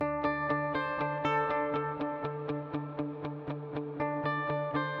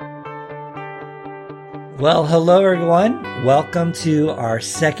Well, hello everyone. Welcome to our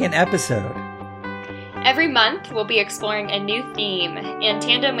second episode. Every month, we'll be exploring a new theme in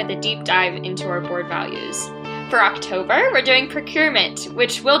tandem with a deep dive into our board values. For October, we're doing procurement,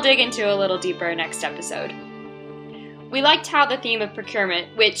 which we'll dig into a little deeper next episode. We liked how the theme of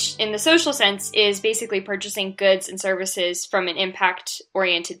procurement, which in the social sense is basically purchasing goods and services from an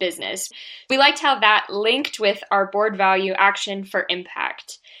impact-oriented business. We liked how that linked with our board value action for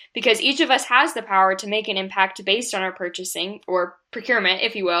impact, because each of us has the power to make an impact based on our purchasing, or procurement,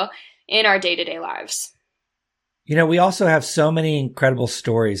 if you will, in our day-to-day lives. You know, we also have so many incredible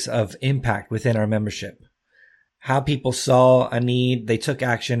stories of impact within our membership. How people saw a need, they took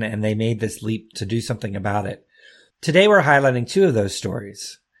action, and they made this leap to do something about it. Today, we're highlighting two of those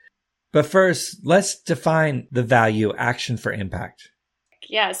stories. But first, let's define the value action for impact.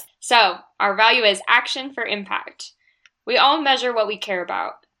 Yes. So, our value is action for impact. We all measure what we care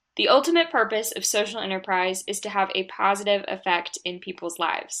about. The ultimate purpose of social enterprise is to have a positive effect in people's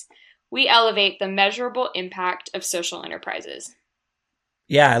lives. We elevate the measurable impact of social enterprises.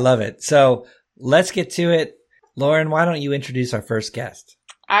 Yeah, I love it. So let's get to it. Lauren, why don't you introduce our first guest?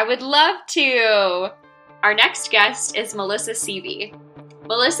 I would love to. Our next guest is Melissa Seavey.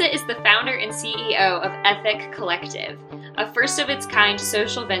 Melissa is the founder and CEO of Ethic Collective, a first-of-its-kind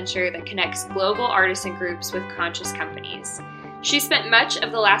social venture that connects global artisan groups with conscious companies. She spent much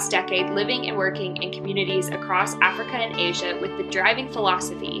of the last decade living and working in communities across Africa and Asia with the driving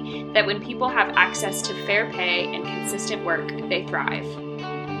philosophy that when people have access to fair pay and consistent work, they thrive.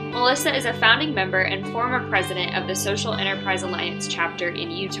 Melissa is a founding member and former president of the Social Enterprise Alliance chapter in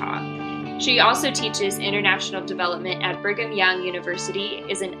Utah. She also teaches international development at Brigham Young University,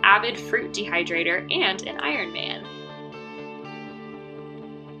 is an avid fruit dehydrator, and an Ironman.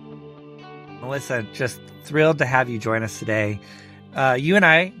 Melissa, just thrilled to have you join us today. You and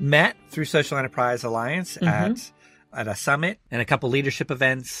I met through Social Enterprise Alliance at a summit and a couple leadership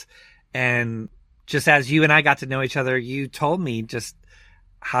events. And just as you and I got to know each other, you told me just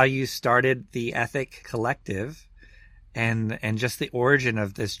how you started the Ethic Collective and just the origin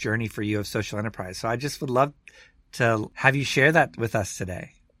of this journey for you of social enterprise. So I just would love to have you share that with us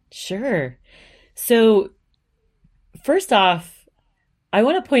today. Sure. So first off, I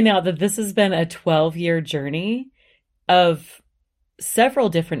want to point out that this has been a 12-year journey of several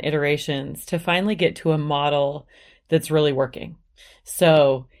different iterations to finally get to a model that's really working.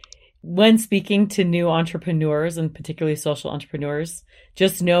 So when speaking to new entrepreneurs, and particularly social entrepreneurs,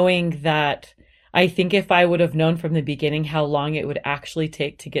 just knowing that I think if I would have known from the beginning how long it would actually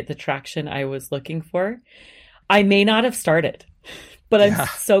take to get the traction I was looking for, I may not have started. But I'm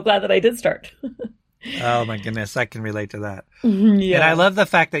so glad that I did start. Oh my goodness, I can relate to that. Yeah. And I love the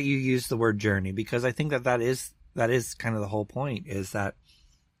fact that you use the word journey, because I think that is kind of the whole point, is that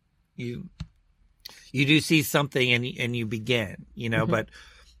you do see something and you begin, but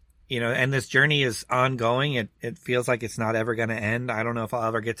and this journey is ongoing. It feels like it's not ever going to end. I don't know if I'll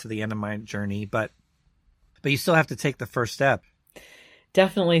ever get to the end of my journey, but you still have to take the first step.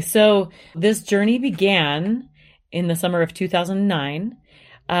 Definitely. So this journey began in the summer of 2009.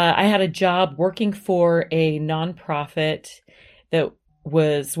 I had a job working for a nonprofit that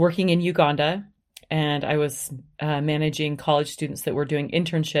was working in Uganda, and I was managing college students that were doing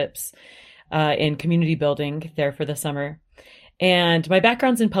internships in community building there for the summer. And my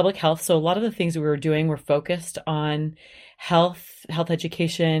background's in public health, so a lot of the things we were doing were focused on health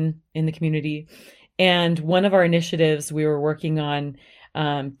education in the community. And one of our initiatives, we were working on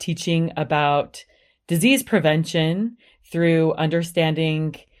teaching about disease prevention through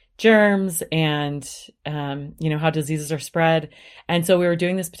understanding germs and, how diseases are spread. And so we were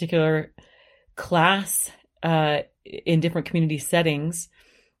doing this particular class in different community settings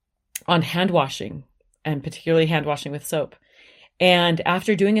on hand washing, and particularly hand washing with soap. And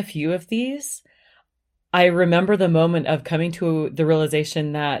after doing a few of these, I remember the moment of coming to the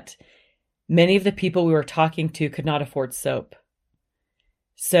realization that many of the people we were talking to could not afford soap.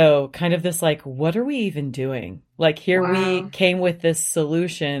 So kind of this like, what are we even doing? Like here we came with this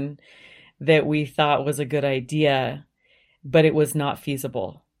solution that we thought was a good idea, but it was not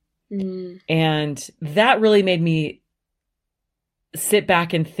feasible. And that really made me sit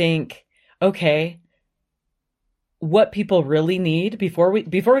back and think, okay, what people really need before we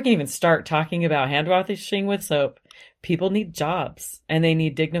can even start talking about hand washing with soap, people need jobs and they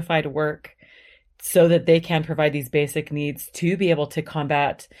need dignified work so that they can provide these basic needs to be able to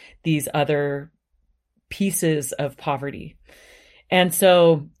combat these other pieces of poverty. And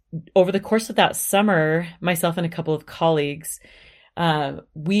so over the course of that summer, myself and a couple of colleagues,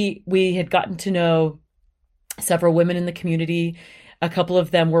 we had gotten to know several women in the community A couple of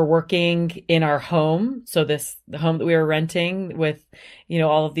them were working in our home. So the home that we were renting with,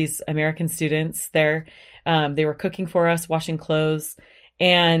 all of these American students there. They were cooking for us, washing clothes,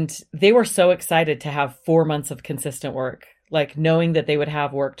 and they were so excited to have 4 months of consistent work, like knowing that they would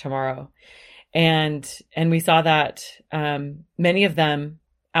have work tomorrow. And we saw that, many of them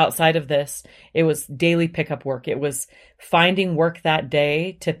outside of this, it was daily pickup work. It was finding work that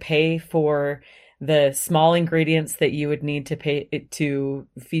day to pay for the small ingredients that you would need to pay to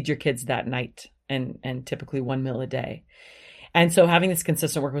feed your kids that night, and typically one meal a day. And so having this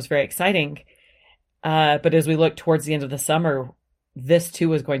consistent work was very exciting. But as we looked towards the end of the summer, this too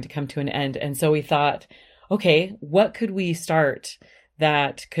was going to come to an end. And so we thought, okay, what could we start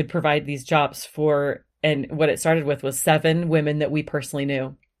that could provide these jobs for? And what it started with was 7 women that we personally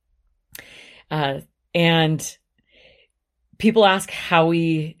knew. And people ask how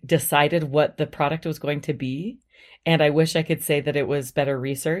we decided what the product was going to be. And I wish I could say that it was better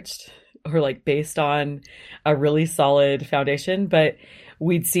researched or like based on a really solid foundation, but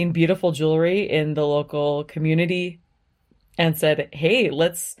we'd seen beautiful jewelry in the local community and said, hey,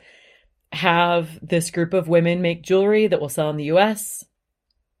 let's have this group of women make jewelry that will sell in the US.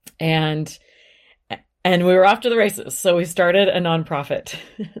 And we were off to the races. So we started a nonprofit.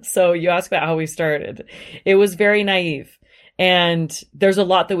 So you ask about how we started. It was very naive. And there's a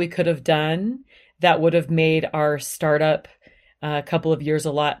lot that we could have done that would have made our startup a couple of years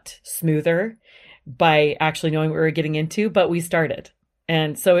a lot smoother by actually knowing what we were getting into, but we started.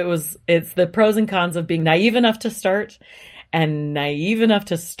 And so it's the pros and cons of being naive enough to start and naive enough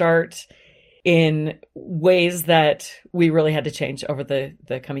to start in ways that we really had to change over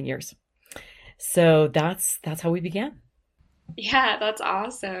the coming years. So that's how we began. Yeah, that's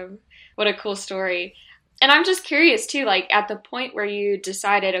awesome. What a cool story. And I'm just curious too, like at the point where you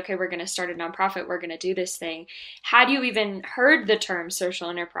decided, okay, we're going to start a nonprofit, we're going to do this thing. Had you even heard the term social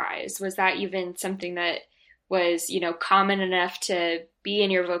enterprise? Was that even something that was, common enough to be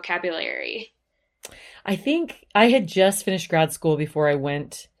in your vocabulary? I think I had just finished grad school before I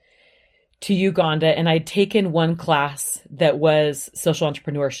went to Uganda, and I'd taken one class that was social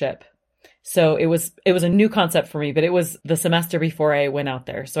entrepreneurship. So it was a new concept for me, but it was the semester before I went out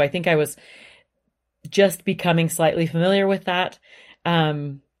there. So I think I was just becoming slightly familiar with that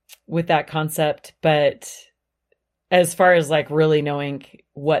concept. But as far as like really knowing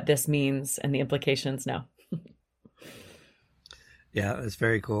what this means and the implications, no. Yeah, that's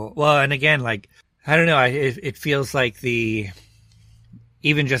very cool. Well, and again, like, I don't know, it feels like even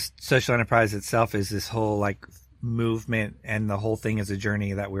just social enterprise itself is this whole like movement, and the whole thing is a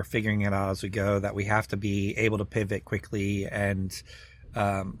journey that we're figuring it out as we go, that we have to be able to pivot quickly and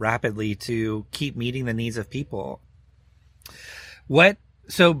rapidly to keep meeting the needs of people.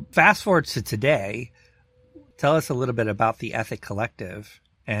 So fast forward to today, tell us a little bit about the Ethic Collective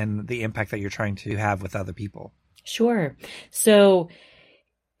and the impact that you're trying to have with other people. Sure. So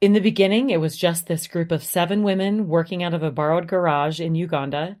in the beginning, it was just this group of 7 women working out of a borrowed garage in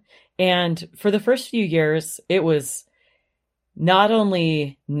Uganda. And for the first few years, it was not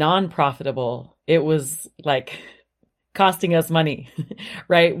only non-profitable, it was like costing us money,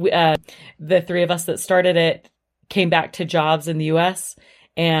 right? The 3 of us that started it came back to jobs in the US,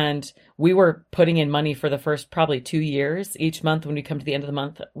 and we were putting in money for the first probably 2 years. Each month when we come to the end of the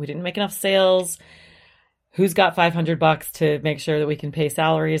month, we didn't make enough sales. Who's got $500 to make sure that we can pay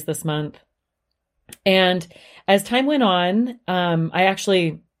salaries this month? And as time went on, I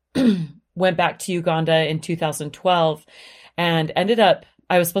actually went back to Uganda in 2012 and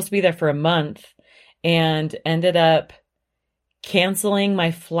I was supposed to be there for a month and ended up canceling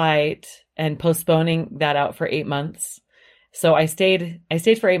my flight and postponing that out for 8 months. So I stayed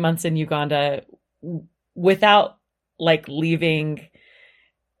for 8 months in Uganda without like leaving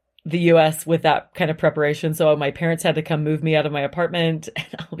the US with that kind of preparation. So my parents had to come move me out of my apartment and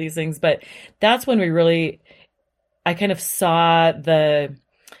all these things. But that's when I kind of saw the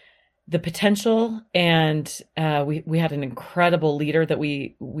potential, and we had an incredible leader that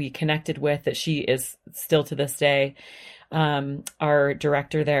we connected with, that she is still to this day our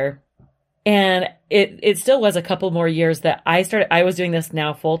director there. And it still was a couple more years that I was doing this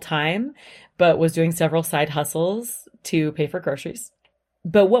now full time, but was doing several side hustles to pay for groceries.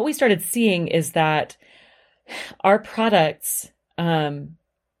 But what we started seeing is that our products, so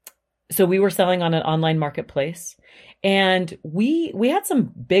we were selling on an online marketplace, and we had some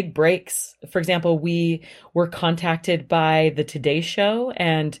big breaks. For example, we were contacted by the Today Show,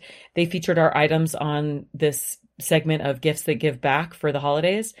 and they featured our items on this segment of Gifts That Give Back for the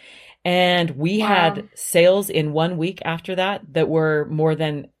holidays. And we had sales in 1 week after that were more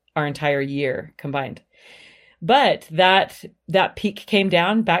than our entire year combined. But that peak came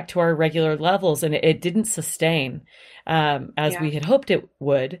down back to our regular levels, and it didn't sustain as we had hoped it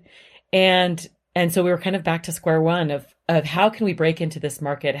would. And so we were kind of back to square one of how can we break into this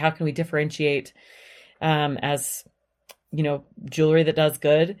market? How can we differentiate as, jewelry that does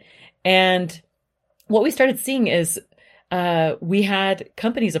good? And what we started seeing is we had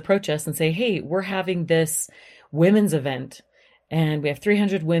companies approach us and say, hey, we're having this women's event and we have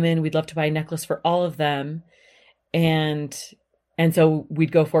 300 women. We'd love to buy a necklace for all of them. And so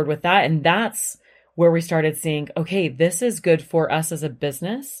we'd go forward with that. And that's where we started seeing, okay, this is good for us as a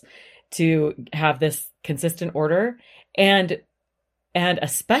business to have this consistent order. And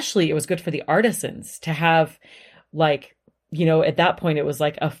especially it was good for the artisans to have at that point, it was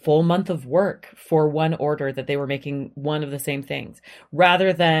like a full month of work for one order that they were making one of the same things,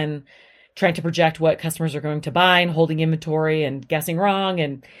 rather than trying to project what customers are going to buy and holding inventory and guessing wrong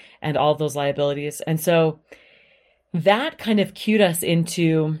and all those liabilities. And so that kind of cued us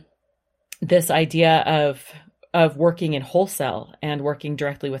into this idea of working in wholesale and working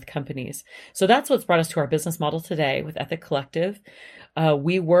directly with companies. So that's what's brought us to our business model today with Ethic Collective.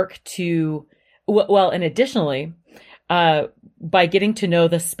 We work and additionally, by getting to know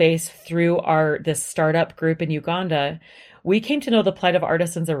the space through this startup group in Uganda, we came to know the plight of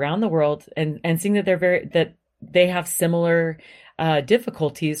artisans around the world and seeing that they have similar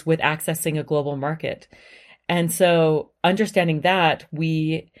difficulties with accessing a global market. And so understanding that,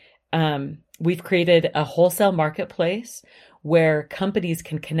 we've created a wholesale marketplace where companies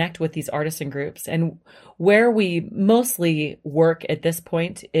can connect with these artisan groups. And where we mostly work at this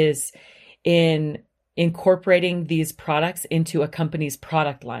point is in incorporating these products into a company's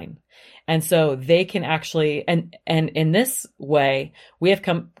product line. And so they can actually, and in this way, we have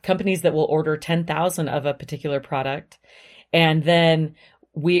companies that will order 10,000 of a particular product. And then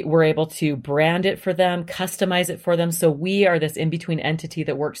we were able to brand it for them, customize it for them. So we are this in-between entity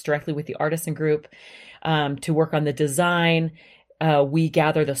that works directly with the artisan group to work on the design. We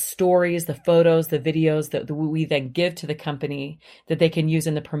gather the stories, the photos, the videos that we then give to the company that they can use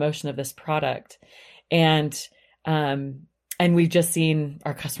in the promotion of this product. And we've just seen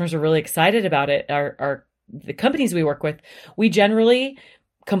our customers are really excited about it. The companies we work with, we generally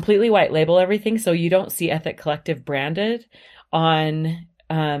completely white label everything. So you don't see Ethic Collective branded on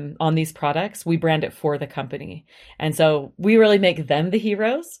these products. We brand it for the company. And so we really make them the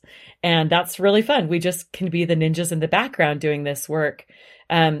heroes. And that's really fun. We just can be the ninjas in the background doing this work.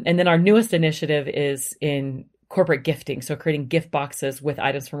 And then our newest initiative is in corporate gifting. So creating gift boxes with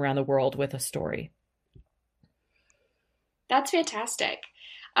items from around the world with a story. That's fantastic.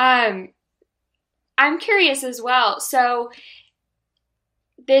 I'm curious as well. So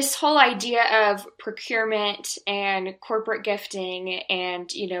this whole idea of procurement and corporate gifting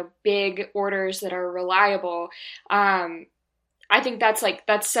and, big orders that are reliable, I think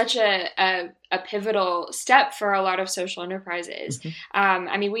that's such a pivotal step for a lot of social enterprises.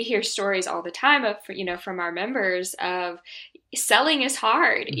 Mm-hmm. We hear stories all the time from our members of selling is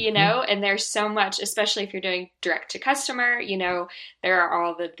hard, mm-hmm. And there's so much, especially if you're doing direct to customer, there are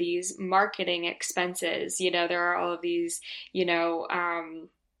all of these marketing expenses, there are all of these,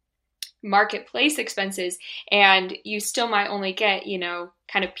 marketplace expenses, and you still might only get,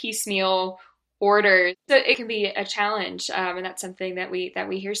 kind of piecemeal orders. So it can be a challenge. And that's something that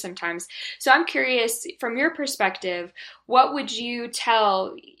we hear sometimes. So I'm curious, from your perspective, what would you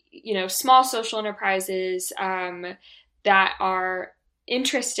tell, small social enterprises, that are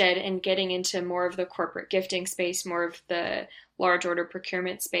interested in getting into more of the corporate gifting space, more of the large order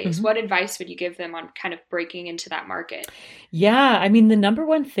procurement space? Mm-hmm. What advice would you give them on kind of breaking into that market? Yeah. The number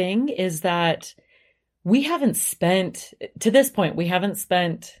one thing is that we haven't spent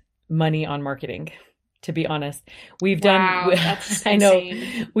money on marketing, to be honest. We've done, that's I know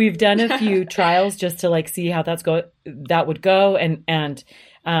we've done a few trials just to see how that would go. And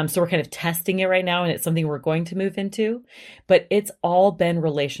so we're kind of testing it right now, and it's something we're going to move into, but it's all been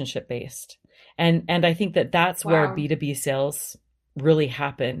relationship based. And I think that's where B2B sales really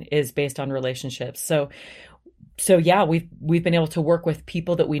happen, is based on relationships. So yeah, we've been able to work with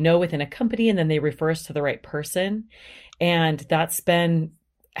people that we know within a company, and then they refer us to the right person. And that's been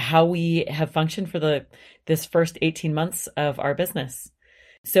how we have functioned for this first 18 months of our business.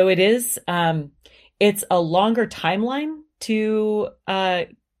 So it is, it's a longer timeline to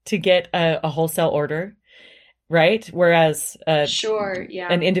get a wholesale order, right? Whereas sure,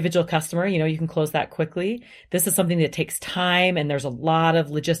 yeah, an individual customer, you can close that quickly. This is something that takes time, and there's a lot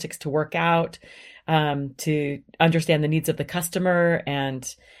of logistics to work out, to understand the needs of the customer,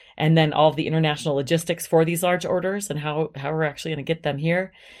 and then all of the international logistics for these large orders and how we're actually going to get them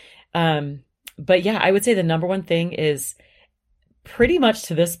here. but yeah, I would say the number one thing is pretty much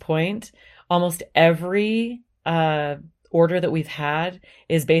to this point, almost every order that we've had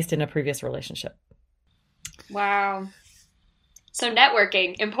is based in a previous relationship. Wow. So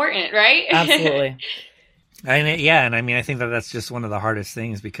networking, important, right? Absolutely. And I mean, I think that that's just one of the hardest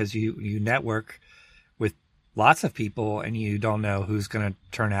things, because you network with lots of people and you don't know who's going to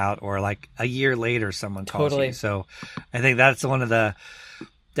turn out, or like a year later someone calls you. So I think that's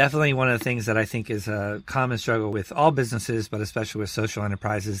definitely one of the things that I think is a common struggle with all businesses, but especially with social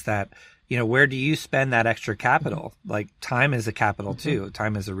enterprises, that, where do you spend that extra capital? Like, time is a capital too.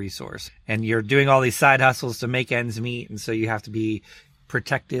 Time is a resource, and you're doing all these side hustles to make ends meet. And so you have to be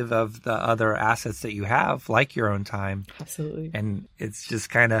protective of the other assets that you have, like your own time. Absolutely. And it's just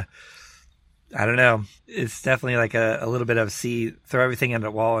kind of, I don't know. It's definitely like a little bit of throw everything at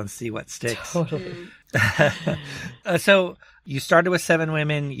the wall and see what sticks. Totally. So you started with 7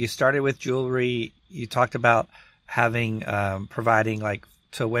 Women. You started with jewelry. You talked about having, providing like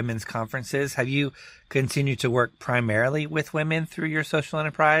to women's conferences. Have you continued to work primarily with women through your social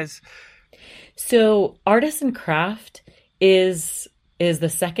enterprise? So artists and craft is the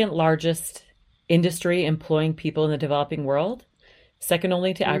second largest industry employing people in the developing world, second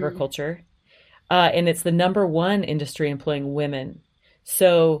only to agriculture. And it's the number one industry employing women.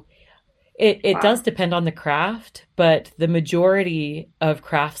 So it does depend on the craft, but the majority of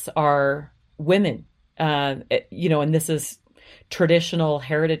crafts are women. And this is traditional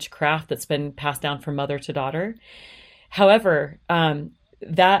heritage craft that's been passed down from mother to daughter. However,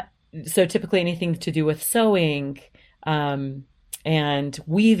 so typically anything to do with sewing, and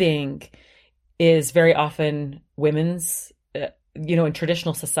weaving is very often women's, in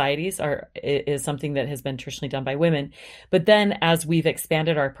traditional societies is something that has been traditionally done by women. But then as we've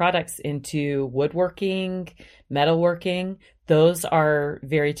expanded our products into woodworking, metalworking, those are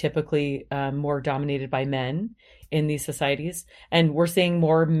very typically more dominated by men in these societies. And we're seeing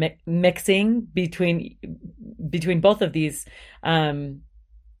more mixing between both of these, as,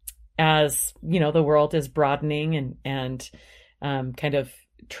 the world is broadening and kind of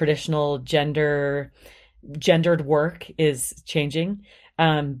traditional gendered work is changing.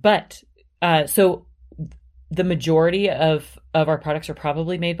 So the majority of our products are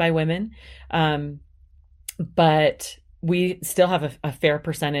probably made by women. But we still have a fair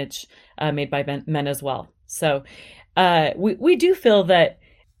percentage made by men as well. So we do feel that,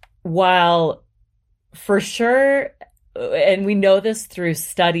 while for sure, and we know this through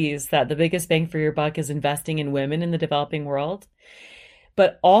studies, that the biggest bang for your buck is investing in women in the developing world,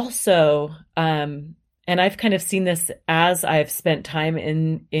 but also, and I've kind of seen this as I've spent time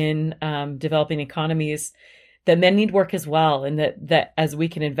in developing economies, that men need work as well. And that as we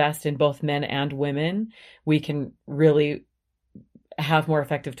can invest in both men and women, we can really have more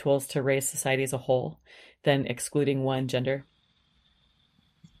effective tools to raise society as a whole than excluding one gender.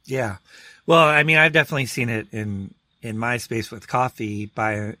 Yeah. Well, I mean, I've definitely seen it in my space with coffee.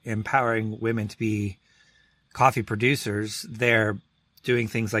 By empowering women to be coffee producers, they're doing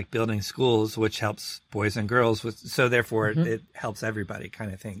things like building schools, which helps boys and girls. So therefore it helps everybody,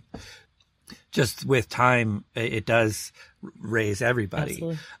 kind of thing. Just with time, it does raise everybody.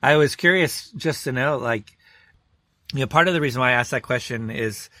 Absolutely. I was curious just to know, like, part of the reason why I asked that question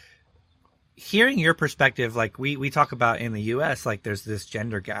is hearing your perspective. Like we talk about in the US, like there's this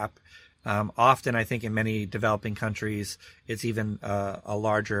gender gap. Often I think in many developing countries, it's even a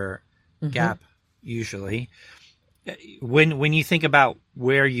larger gap usually. When you think about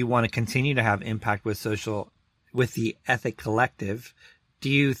where you want to continue to have impact with the Ethic Collective, do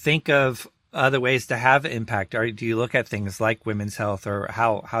you think of other ways to have impact? Or do you look at things like women's health, or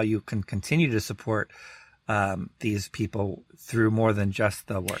how you can continue to support these people through more than just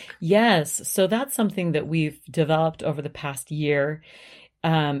the work? Yes. So that's something that we've developed over the past year.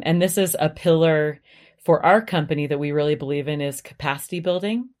 And this is a pillar for our company that we really believe in, is capacity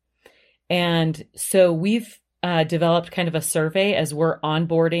building. And so we've developed kind of a survey as we're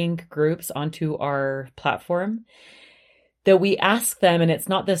onboarding groups onto our platform, that we ask them, and it's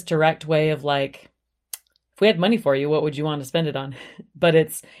not this direct way of like, if we had money for you, what would you want to spend it on? But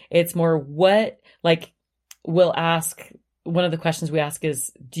it's more we'll ask, one of the questions we ask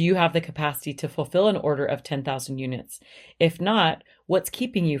is, do you have the capacity to fulfill an order of 10,000 units? If not, what's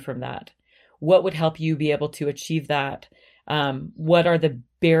keeping you from that? What would help you be able to achieve that? What are the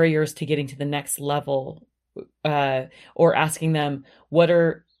barriers to getting to the next level? Or asking them, what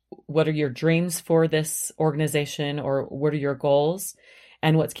are your dreams for this organization, or what are your goals,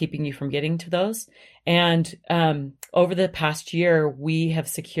 and what's keeping you from getting to those? And over the past year, we have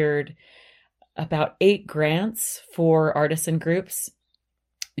secured about 8 grants for artisan groups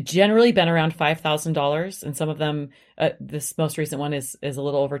generally been around $5,000, and some of them, this most recent one is a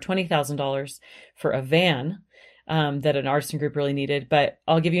little over $20,000 for a van that an artisan group really needed. But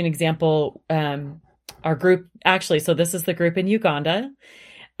I'll give you an example. Our group, actually, so this is the group in Uganda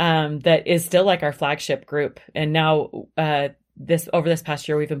that is still like our flagship group. And now over this past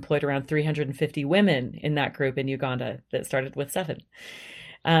year, we've employed around 350 women in that group in Uganda that started with 7.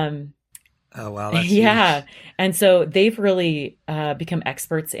 Oh, wow. That's yeah. huge. And so they've really become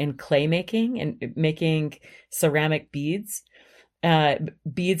experts in clay making and making ceramic beads,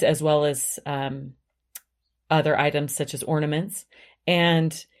 as well as other items such as ornaments.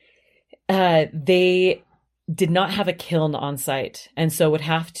 And they did not have a kiln on site, and so would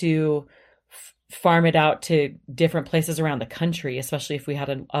have to farm it out to different places around the country, especially if we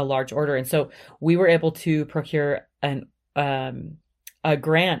had a large order. And so we were able to procure a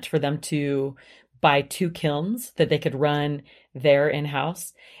grant for them to buy 2 kilns that they could run there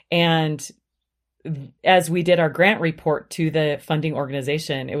in-house. And as we did our grant report to the funding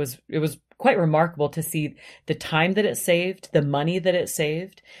organization, it was quite remarkable to see the time that it saved, the money that it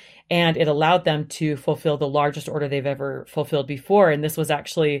saved, and it allowed them to fulfill the largest order they've ever fulfilled before. And this was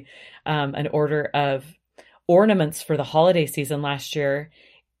actually an order of ornaments for the holiday season last year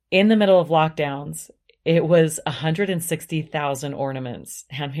in the middle of lockdowns. It was 160,000 ornaments,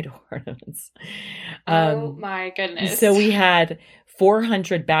 handmade ornaments. Oh my goodness. So we had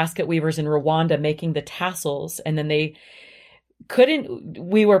 400 basket weavers in Rwanda making the tassels, and then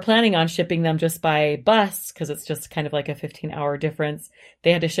we were planning on shipping them just by bus because it's just kind of like a 15-hour difference.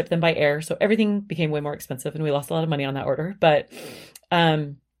 They had to ship them by air. So everything became way more expensive, and we lost a lot of money on that order. But,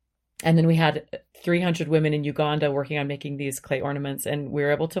 and then we had 300 women in Uganda working on making these clay ornaments, and we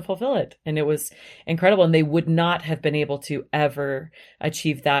were able to fulfill it. And it was incredible. And they would not have been able to ever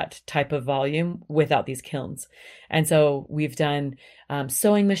achieve that type of volume without these kilns. And so we've done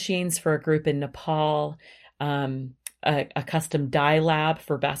sewing machines for a group in Nepal, a custom dye lab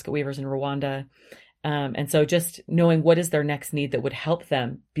for basket weavers in Rwanda. And so just knowing what is their next need that would help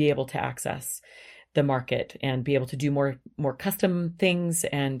them be able to access the market and be able to do more custom things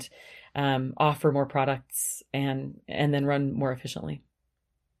and offer more products and then run more efficiently.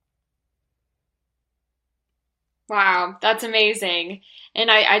 Wow, that's amazing. And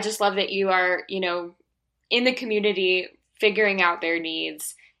I just love that you are, in the community figuring out their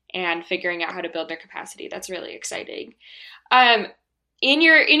needs and figuring out how to build their capacity. That's really exciting. In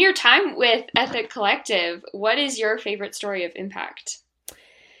your time with Ethic Collective, what is your favorite story of impact?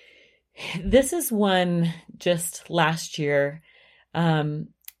 This is one just last year. This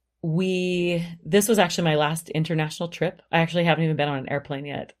was actually my last international trip. I actually haven't even been on an airplane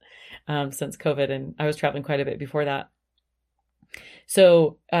yet since COVID, and I was traveling quite a bit before that.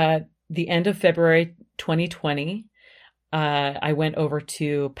 So the end of February 2020, I went over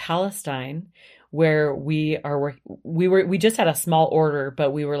to Palestine, where we just had a small order,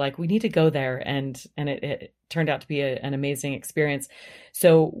 but we were like, we need to go there. And it turned out to be an amazing experience.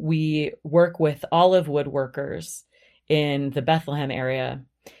 So we work with olive wood workers in the Bethlehem area.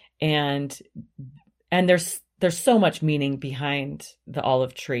 And there's so much meaning behind the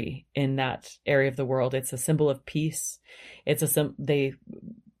olive tree in that area of the world. It's a symbol of peace. They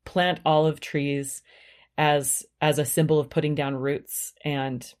plant olive trees as a symbol of putting down roots.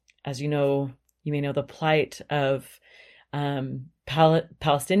 And as you may know the plight of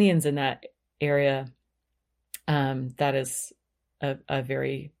Palestinians in that area. That is a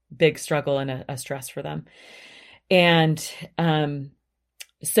very big struggle and a stress for them. And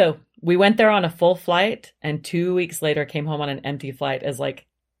so we went there on a full flight, and 2 weeks later came home on an empty flight as like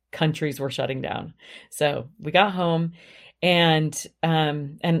countries were shutting down. So we got home, and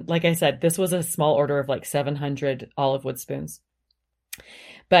like I said, this was a small order of like 700 olive wood spoons.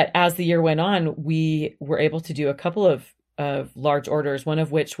 But as the year went on, we were able to do a couple of large orders, one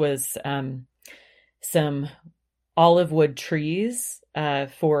of which was some olive wood trees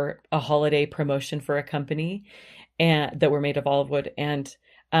for a holiday promotion for a company and that were made of olive wood. And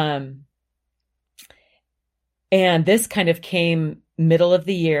this kind of came middle of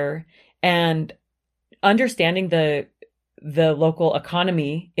the year, and understanding the local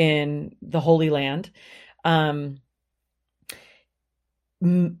economy in the Holy Land,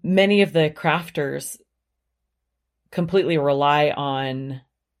 many of the crafters completely rely on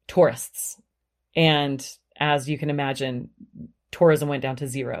tourists. And as you can imagine, tourism went down to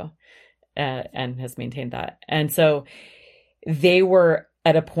zero and has maintained that. And so they were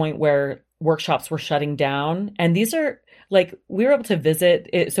at a point where workshops were shutting down. And these are like, we were able to visit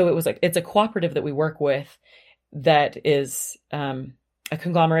it. So it was like, it's a cooperative that we work with that is a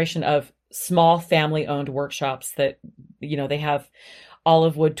conglomeration of small family owned workshops that, they have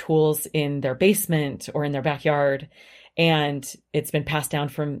olive wood tools in their basement or in their backyard. And it's been passed down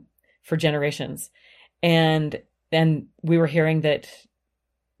for generations. And then we were hearing that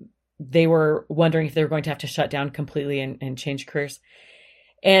they were wondering if they were going to have to shut down completely and change careers.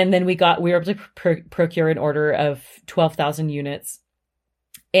 And then we were able to procure an order of 12,000 units.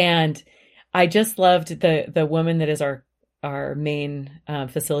 And I just loved the woman that is our main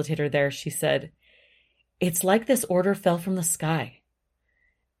facilitator there. She said, it's like this order fell from the sky.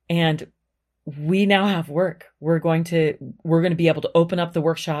 And we now have work. We're going to be able to open up the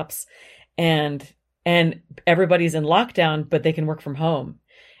workshops, and everybody's in lockdown, but they can work from home.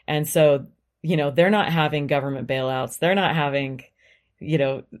 And so, they're not having government bailouts. They're not having,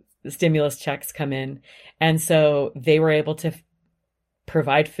 stimulus checks come in. And so they were able to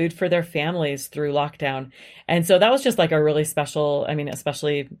provide food for their families through lockdown. And so that was just like a really special,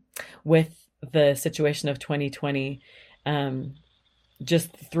 especially with the situation of 2020, just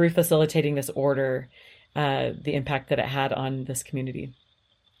through facilitating this order, the impact that it had on this community.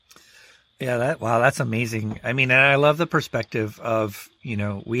 Yeah, that's amazing. And I love the perspective of,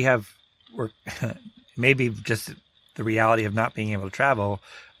 we're maybe just the reality of not being able to travel.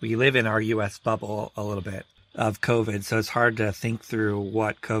 We live in our US bubble a little bit of COVID. So it's hard to think through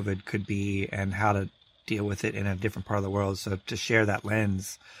what COVID could be and how to deal with it in a different part of the world. So to share that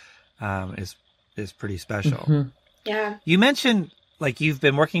lens is pretty special. Mm-hmm. Yeah. You mentioned you've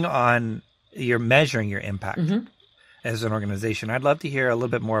been working on you're measuring your impact mm-hmm. as an organization. I'd love to hear a little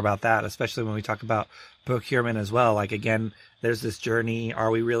bit more about that, especially when we talk about procurement as well. Again, there's this journey.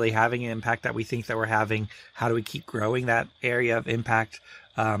 Are we really having an impact that we think that we're having? How do we keep growing that area of impact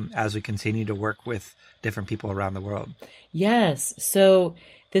as we continue to work with different people around the world? Yes. So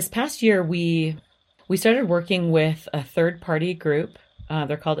this past year, we started working with a third-party group.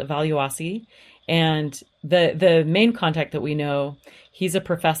 They're called Evaluasi. And the main contact that we know, he's a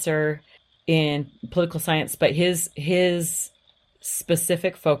professor in political science, but his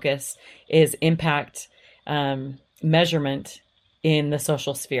specific focus is impact measurement in the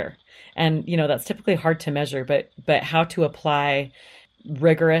social sphere. And, that's typically hard to measure, but how to apply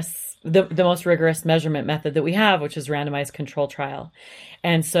the most rigorous measurement method that we have, which is randomized control trial.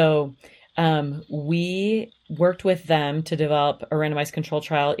 And so we worked with them to develop a randomized control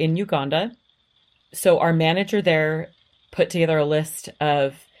trial in Uganda. So our manager there put together a list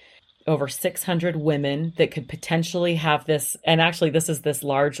of over 600 women that could potentially have this. And actually, this is this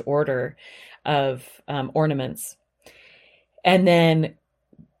large order of ornaments. And then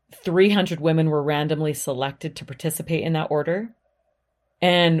 300 women were randomly selected to participate in that order.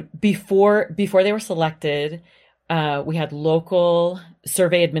 And before they were selected, we had local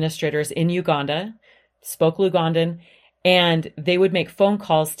survey administrators in Uganda, spoke Lugandan, and they would make phone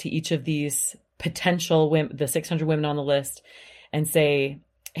calls to each of these potential women, the 600 women on the list, and say,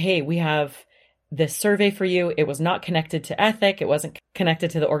 hey, we have this survey for you. It was not connected to Ethic. It wasn't connected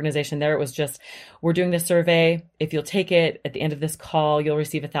to the organization there. It was just, we're doing this survey. If you'll take it at the end of this call, you'll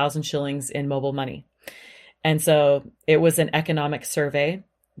receive 1,000 shillings in mobile money. And so it was an economic survey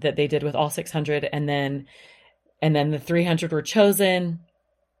that they did with all 600. And then the 300 were chosen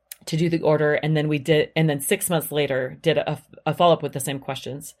to do the order. And then 6 months later did a follow-up with the same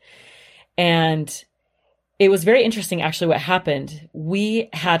questions. And it was very interesting, actually, what happened. We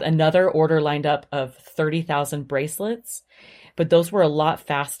had another order lined up of 30,000 bracelets, but those were a lot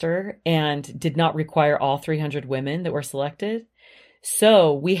faster and did not require all 300 women that were selected.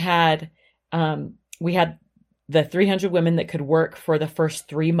 So we had the 300 women that could work for the first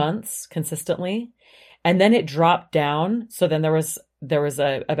 3 months consistently, and then it dropped down. So then there was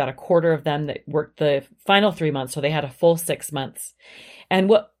about a quarter of them that worked the final 3 months. So they had a full 6 months. And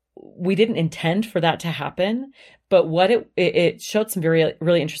what we didn't intend for that to happen, but what it showed some very,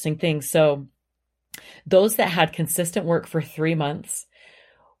 really interesting things. So those that had consistent work for 3 months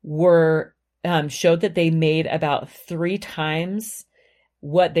showed that they made about 3 times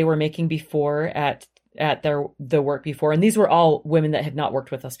what they were making before at the work before. And these were all women that had not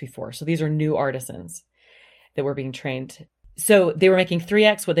worked with us before. So these are new artisans that were being trained. So they were making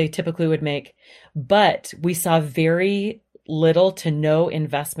 3x what they typically would make, but we saw very little to no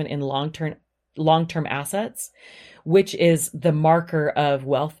investment in long-term assets, which is the marker of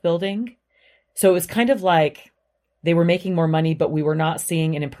wealth building. So it was kind of like they were making more money, but we were not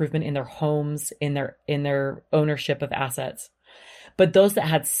seeing an improvement in their homes, in their ownership of assets. But those that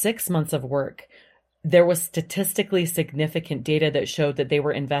had 6 months of work, there was statistically significant data that showed that they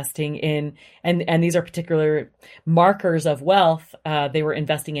were investing in, and these are particular markers of wealth. They were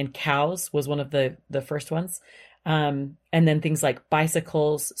investing in cows, was one of the first ones. And then things like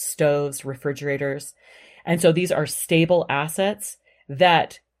bicycles, stoves, refrigerators. And so these are stable assets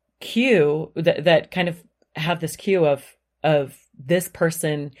that cue, that kind of have this cue of this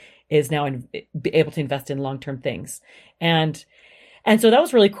person is now able to invest in long-term things. And so that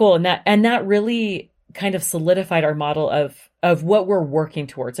was really cool. And that really kind of solidified our model of what we're working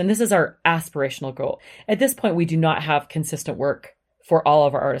towards. And this is our aspirational goal. At this point, we do not have consistent work for all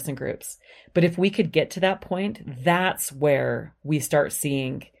of our artisan groups. But if we could get to that point, that's where we start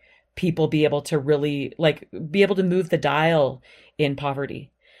seeing people be able to really be able to move the dial in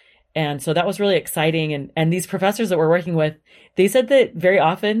poverty. And so that was really exciting. And these professors that we're working with, they said that very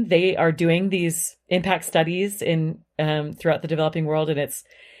often they are doing these impact studies in throughout the developing world. And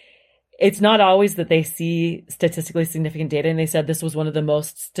it's not always that they see statistically significant data. And they said this was one of the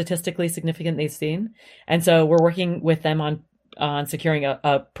most statistically significant they've seen. And so we're working with them on securing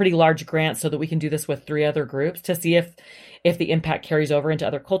a pretty large grant so that we can do this with 3 other groups to see if the impact carries over into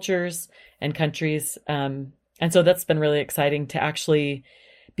other cultures and countries. And so that's been really exciting to actually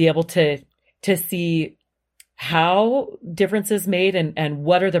be able to see how difference is made and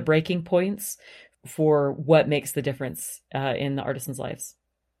what are the breaking points for what makes the difference in the artisans' lives.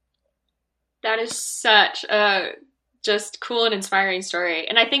 That is such a just cool and inspiring story.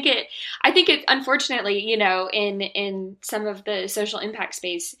 And I think it unfortunately, in some of the social impact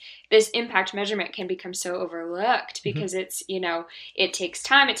space, this impact measurement can become so overlooked because it's, it takes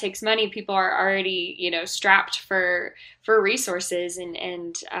time, it takes money. People are already, strapped for resources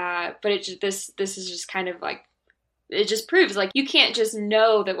but this is just kind of like, it just proves like you can't just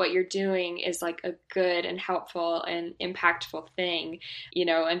know that what you're doing is like a good and helpful and impactful thing,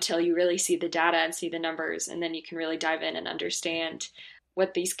 until you really see the data and see the numbers, and then you can really dive in and understand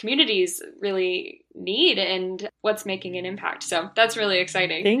what these communities really need and what's making an impact. So that's really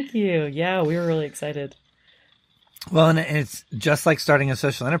exciting. Thank you. Yeah, we were really excited. Well, and it's just like starting a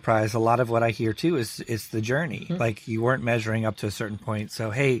social enterprise. A lot of what I hear too is the journey. Like you weren't measuring up to a certain point.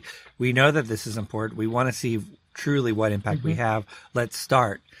 So, hey, we know that this is important. We want to see truly what impact we have. Let's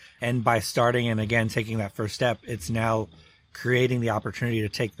start. And by starting and again taking that first step, it's now creating the opportunity to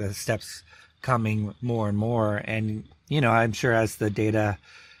take the steps coming more and more. And, I'm sure as the data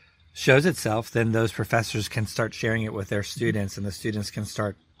shows itself, then those professors can start sharing it with their students, and the students can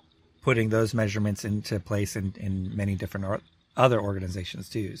start putting those measurements into place in many different other organizations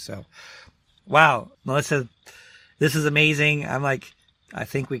too. So, wow, Melissa, this is amazing. I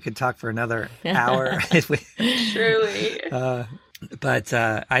think we could talk for another hour if we truly. But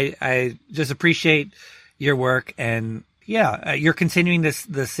I just appreciate your work, and you're continuing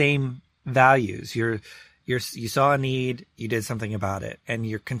the same values. You saw a need, you did something about it, and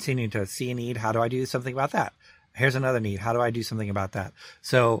you're continuing to see a need. How do I do something about that? Here's another need. How do I do something about that?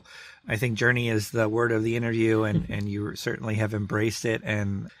 So I think journey is the word of the interview, and you certainly have embraced it,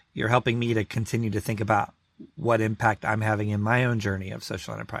 and you're helping me to continue to think about what impact I'm having in my own journey of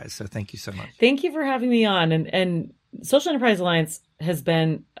social enterprise. So thank you so much. Thank you for having me on. And Social Enterprise Alliance has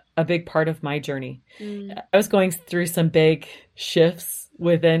been a big part of my journey. I was going through some big shifts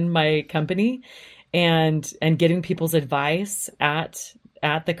within my company and getting people's advice at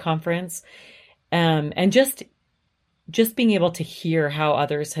the conference. And just being able to hear how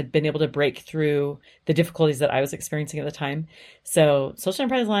others had been able to break through the difficulties that I was experiencing at the time. So Social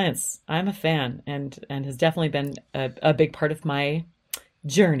Enterprise Alliance, I'm a fan and has definitely been a big part of my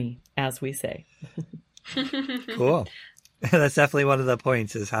journey, as we say. Cool. That's definitely one of the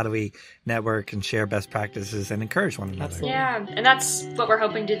points is how do we network and share best practices and encourage one another. Absolutely. Yeah. And that's what we're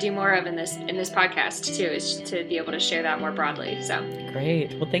hoping to do more of in this podcast too, is to be able to share that more broadly. So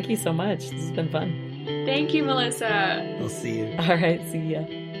great. Well, thank you so much. This has been fun. Thank you, Melissa. We'll see you. All right. See ya.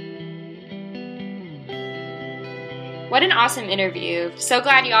 What an awesome interview. So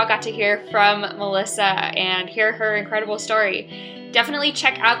glad you all got to hear from Melissa and hear her incredible story. Definitely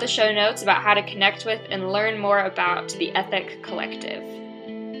check out the show notes about how to connect with and learn more about the Ethic Collective.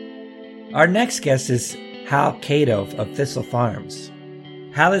 Our next guest is Hal Cato of Thistle Farms.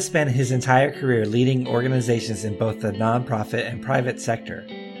 Hal has spent his entire career leading organizations in both the nonprofit and private sector.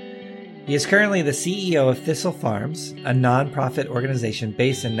 He is currently the CEO of Thistle Farms, a nonprofit organization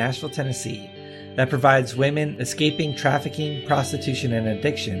based in Nashville, Tennessee, that provides women escaping trafficking, prostitution, and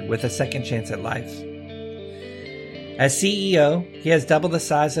addiction with a second chance at life. As CEO, he has doubled the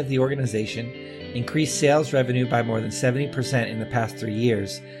size of the organization, increased sales revenue by more than 70% in the past 3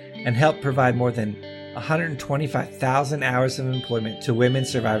 years, and helped provide more than 125,000 hours of employment to women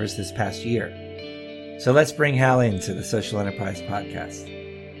survivors this past year. So let's bring Hal into the Social Enterprise Podcast.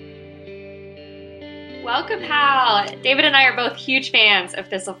 Welcome, Hal. David and I are both huge fans of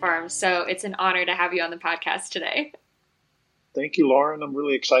Thistle Farms, so it's an honor to have you on the podcast today. Thank you, Lauren. I'm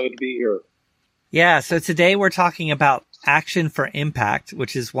really excited to be here. Yeah, so today we're talking about Action for Impact,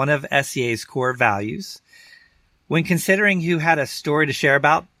 which is one of SCA's core values. When considering who had a story to share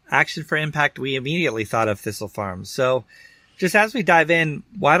about Action for Impact, we immediately thought of Thistle Farms. So just as we dive in,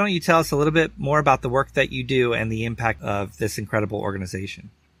 why don't you tell us a little bit more about the work that you do and the impact of this incredible organization?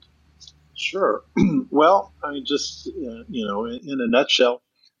 Sure. Well, I mean, just, in a nutshell,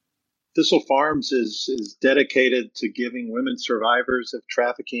 Thistle Farms is dedicated to giving women survivors of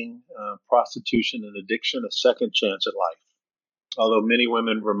trafficking, prostitution, and addiction a second chance at life. Although many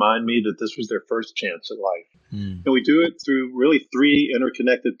women remind me that this was their first chance at life. And we do it through really three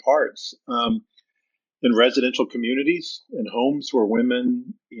interconnected parts. In residential communities and homes where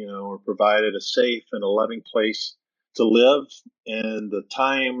women, are provided a safe and a loving place to live and the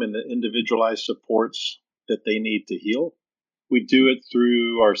time and the individualized supports that they need to heal. We do it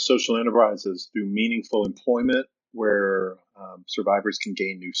through our social enterprises, through meaningful employment where survivors can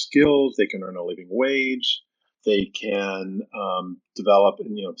gain new skills, they can earn a living wage, they can develop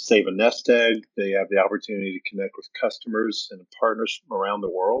and save a nest egg. They have the opportunity to connect with customers and partners from around the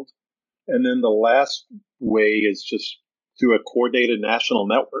world. And then the last way is just through a coordinated national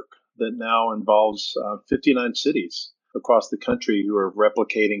network that now involves 59 cities across the country who are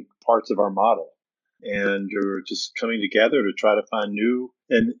replicating parts of our model and are just coming together to try to find new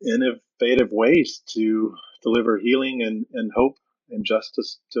and innovative ways to deliver healing and hope and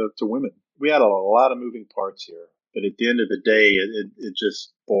justice to women. We had a lot of moving parts here, but at the end of the day, it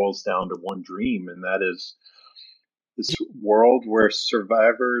just boils down to one dream, and that is this world where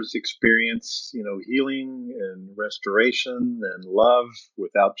survivors experience, healing and restoration and love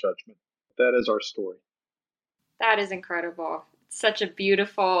without judgment. That is our story. That is incredible. Such a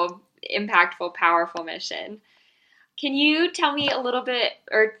beautiful, impactful, powerful mission. Can you tell me a little bit,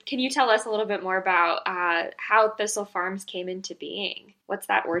 or can you tell us a little bit more about how Thistle Farms came into being? What's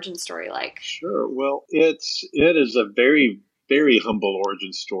that origin story like? Sure. Well, it is a very, very humble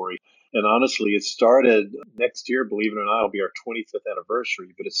origin story. And honestly, it started next year, believe it or not, it'll be our 25th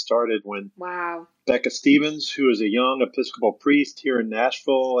anniversary. But it started when Becca Stevens, who is a young Episcopal priest here in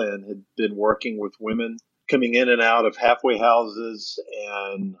Nashville and had been working with women coming in and out of halfway houses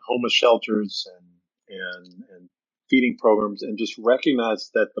and homeless shelters and feeding programs, and just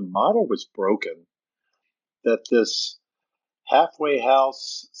recognized that the model was broken, that this halfway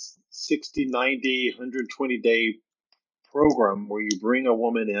house, 60, 90, 120-day program where you bring a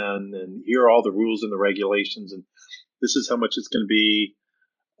woman in and here are all the rules and the regulations, and this is how much it's going to be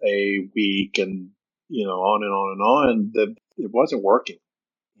a week, and on and on and on, that it wasn't working,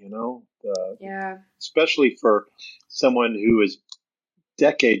 especially for someone who has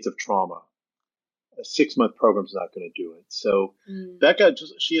decades of trauma. A 6-month program is not going to do it. So Becca,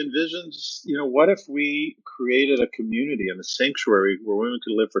 she envisions, what if we created a community and a sanctuary where women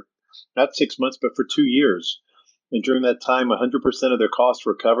could live for not 6 months, but for 2 years. And during that time, 100% of their costs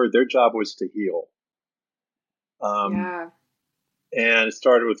were covered. Their job was to heal. And it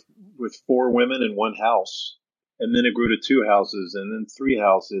started with 4 women in one house. And then it grew to 2 houses and then 3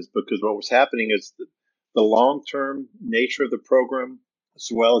 houses, because what was happening is the long-term nature of the program, as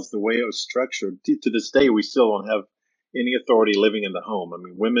well as the way it was structured. To this day, we still don't have any authority living in the home. I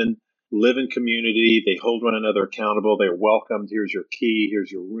mean, women live in community. They hold one another accountable. They're welcomed. Here's your key. Here's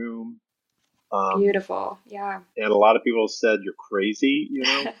your room. Beautiful. Yeah. And a lot of people said, you're crazy,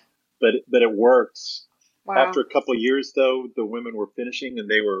 but it works. Wow. After a couple of years, though, the women were finishing and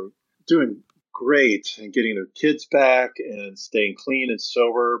they were doing great and getting their kids back and staying clean and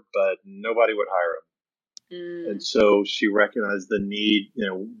sober, but nobody would hire them. And so she recognized the need,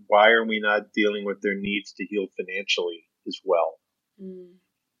 why are we not dealing with their needs to heal financially as well?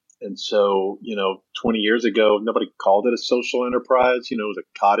 And so, 20 years ago, nobody called it a social enterprise. It was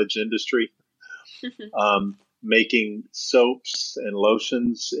a cottage industry, making soaps and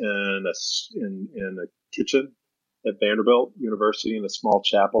lotions in a kitchen at Vanderbilt University in a small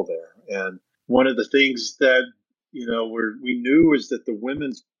chapel there. And one of the things that, we knew is that the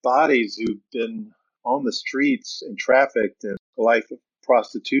women's bodies who've been on the streets and trafficked and a life of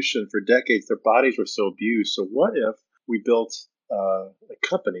prostitution for decades, their bodies were so abused. So what if we built a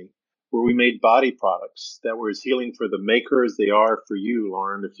company where we made body products that were as healing for the maker as they are for you,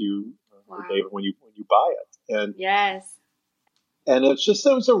 Lauren, if you, David, when you buy it. And yes. And it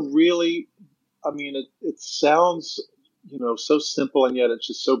was a really, it sounds, so simple, and yet it's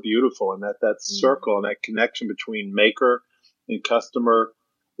just so beautiful. And that circle and that connection between maker and customer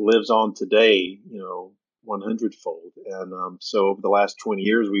lives on today, 100-fold. And so over the last 20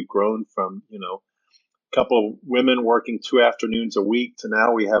 years, we've grown from, a couple of women working 2 afternoons a week to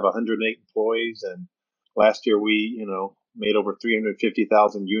now we have 108 employees. And last year we, made over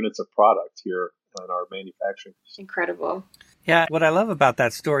 350,000 units of product here in our manufacturing. Incredible. Yeah, what I love about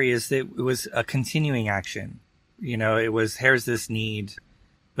that story is that it was a continuing action. You know, it was, here's this need,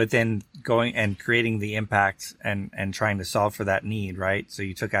 but then going and creating the impact and trying to solve for that need, right? So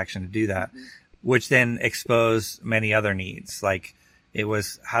you took action to do that, which then exposed many other needs. Like it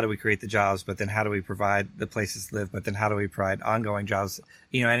was, how do we create the jobs, but then how do we provide the places to live, but then how do we provide ongoing jobs?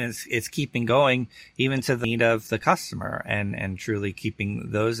 You know, and it's keeping going even to the need of the customer and truly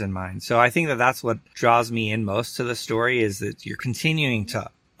keeping those in mind. So I think that that's what draws me in most to the story, is that you're continuing to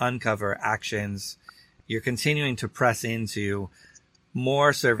uncover actions. You're continuing to press into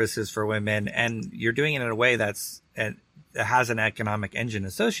more services for women, and you're doing it in a way that has an economic engine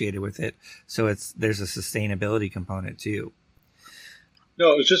associated with it. So there's a sustainability component too.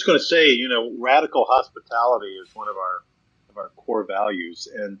 No, I was just going to say, radical hospitality is one of our core values,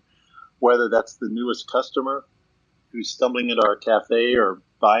 and whether that's the newest customer who's stumbling into our cafe or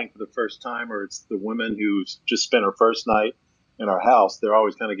buying for the first time, or it's the woman who's just spent her first night in our house, they're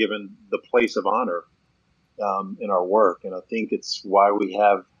always kind of given the place of honor in our work. And I think it's why we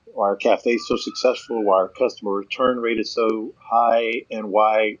have our cafe so successful, why our customer return rate is so high, and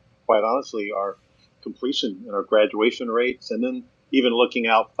why, quite honestly, our completion and our graduation rates, and then even looking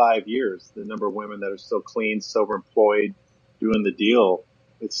out 5 years, the number of women that are still clean, sober, employed, doing the deal,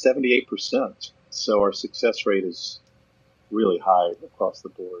 it's 78%. So our success rate is really high across the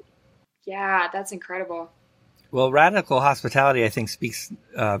board. Yeah, that's incredible. Well, radical hospitality, I think, speaks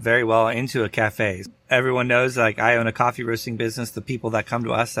very well into a cafe. Everyone knows, like, I own a coffee roasting business. The people that come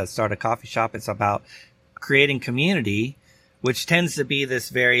to us that start a coffee shop, it's about creating community, which tends to be this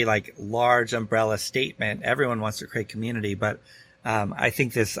very, like, large umbrella statement. Everyone wants to create community, but I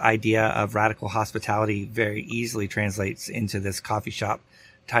think this idea of radical hospitality very easily translates into this coffee shop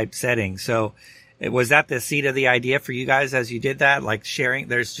type setting. So was that the seed of the idea for you guys as you did that? Like sharing,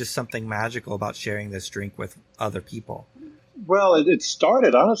 there's just something magical about sharing this drink with other people. Well, it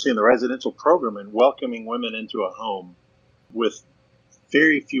started honestly in the residential program and welcoming women into a home with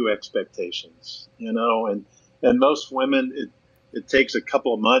very few expectations, and most women, it takes a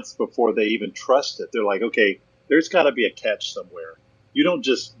couple of months before they even trust it. They're like, okay, there's got to be a catch somewhere. You don't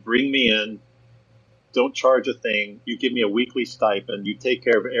just bring me in, don't charge a thing. You give me a weekly stipend. You take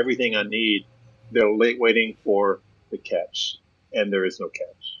care of everything I need. They're waiting for the catch, and there is no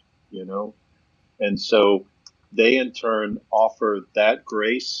catch, And so they in turn offer that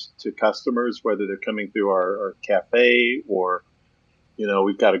grace to customers, whether they're coming through our cafe or,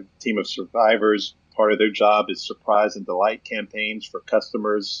 we've got a team of survivors. Part of their job is surprise and delight campaigns for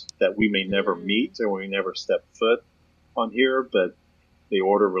customers that we may never meet or we never step foot on here, but they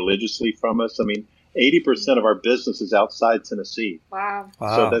order religiously from us. I mean, 80% of our business is outside Tennessee. Wow.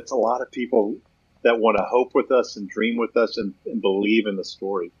 So that's a lot of people that want to hope with us and dream with us and believe in the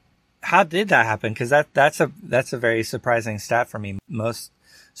story. How did that happen? Because that's a very surprising stat for me. Most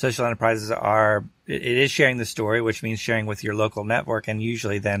social enterprises it is sharing the story, which means sharing with your local network, and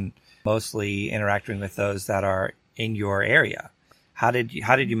usually then mostly interacting with those that are in your area. How did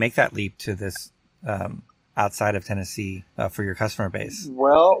you make that leap to this outside of Tennessee for your customer base?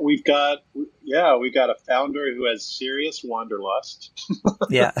 Well, we've got a founder who has serious wanderlust,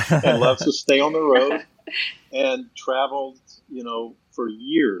 and loves to stay on the road, and traveled, for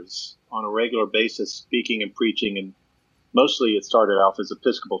years on a regular basis, speaking and preaching, and mostly it started off as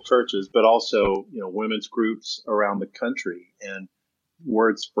Episcopal churches, but also, women's groups around the country, and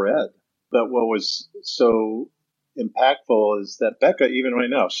word spread. But what was so impactful is that Becca, even right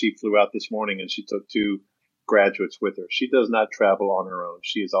now, she flew out this morning and she took 2 graduates with her. She does not travel on her own.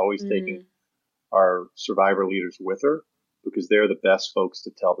 She is always taking our survivor leaders with her, because they're the best folks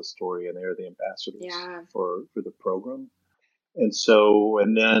to tell the story, and they're the ambassadors for the program. And so,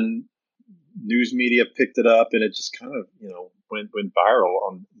 and then news media picked it up, and it just kind of, went viral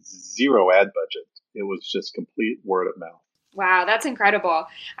on zero ad budget. It was just complete word of mouth. Wow, that's incredible.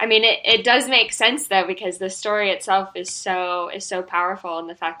 I mean, it does make sense though, because the story itself is so powerful, and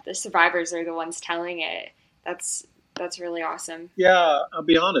the fact that the survivors are the ones telling it. That's really awesome. Yeah, I'll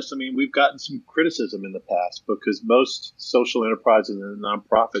be honest. I mean, we've gotten some criticism in the past because most social enterprises and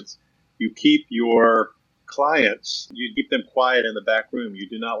nonprofits, you keep your clients, you keep them quiet in the back room. You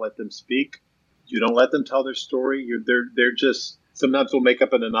do not let them speak. You don't let them tell their story. They're just, sometimes we'll make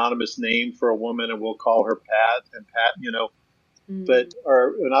up an anonymous name for a woman and we'll call her Pat, and Pat, but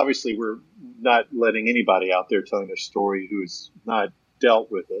and obviously we're not letting anybody out there telling their story who's not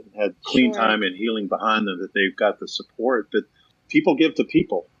dealt with it and had clean time and healing behind them, that they've got the support. But people give to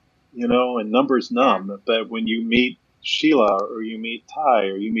people, and numbers numb. But when you meet Sheila or you meet Ty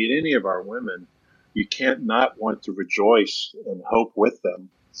or you meet any of our women, you can't not want to rejoice and hope with them.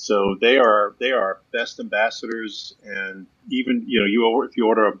 So they are best ambassadors, and even if you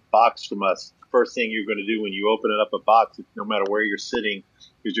order a box from us, first thing you're going to do when you open it up a box, no matter where you're sitting,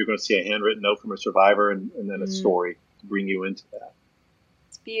 is you're going to see a handwritten note from a survivor and then a story to bring you into that.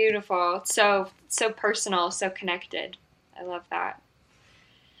 It's beautiful. It's so personal, so connected. I love that.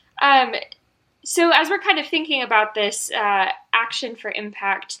 So as we're kind of thinking about this Action for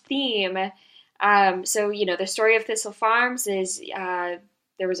Impact theme, the story of Thistle Farms is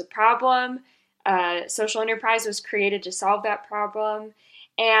there was a problem. Social enterprise was created to solve that problem.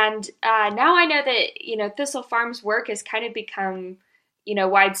 And now I know that, Thistle Farms work has kind of become,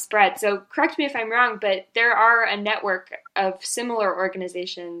 widespread. So correct me if I'm wrong, but there are a network of similar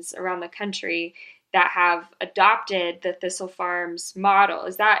organizations around the country that have adopted the Thistle Farms model.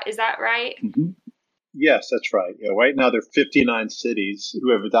 Is that right? Mm-hmm. Yes, that's right. Yeah, right now there are 59 cities who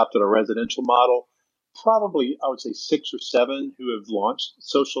have adopted a residential model. Probably, I would say 6 or 7 who have launched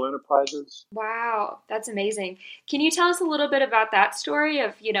social enterprises. Wow, that's amazing. Can you tell us a little bit about that story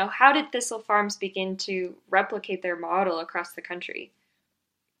of, how did Thistle Farms begin to replicate their model across the country?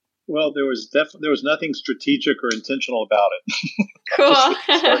 Well, there was nothing strategic or intentional about it. Cool.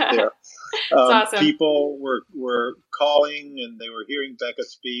 Start there. That's awesome. People were calling and they were hearing Becca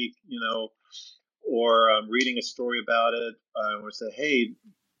speak, or reading a story about it. Would say, hey,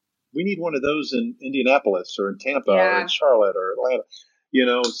 we need one of those in Indianapolis or in Tampa or in Charlotte or Atlanta,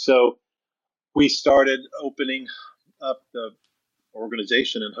 so we started opening up the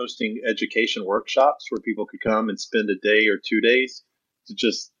organization and hosting education workshops where people could come and spend a day or 2 days to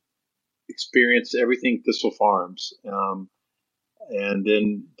just experience everything Thistle Farms. And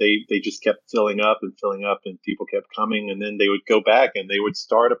then they just kept filling up and people kept coming, and then they would go back and they would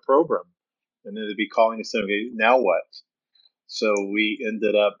start a program, and then they'd be calling us saying, okay, now what? So we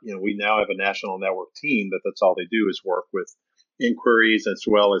ended up, we now have a national network team that's all they do is work with inquiries as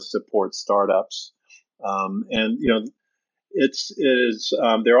well as support startups. They're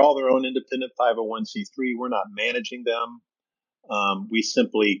all their own independent 501c3. We're not managing them. We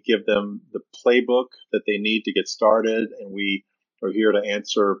simply give them the playbook that they need to get started, and we are here to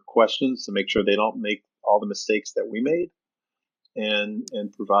answer questions to make sure they don't make all the mistakes that we made, and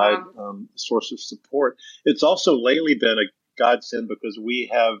provide a source of support. It's also lately been a godsend because we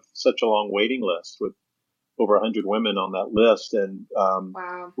have such a long waiting list with over 100 women on that list, and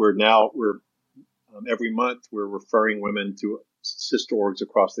we're every month we're referring women to sister orgs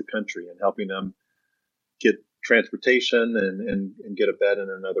across the country and helping them get transportation and get a bed in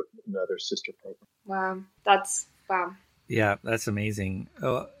another sister program. Wow. Yeah, that's amazing.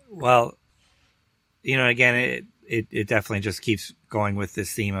 Well, again, it definitely just keeps going with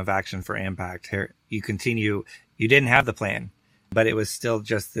this theme of Action for Impact. Here, you didn't have the plan, but it was still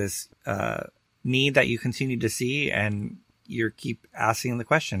just this need that you continue to see, and you keep asking the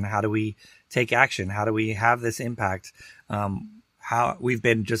question, how do we take action? How do we have this impact? How we've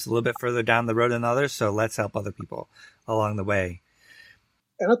been just a little bit further down the road than others, so let's help other people along the way.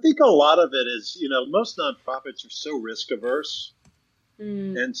 And I think a lot of it is, most nonprofits are so risk averse.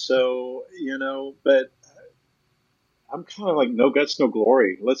 And so, but I'm kind of like, no guts, no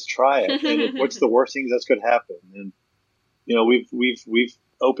glory. Let's try it. And what's the worst thing that's going to happen? And, we've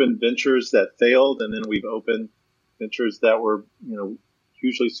opened ventures that failed, and then we've opened ventures that were,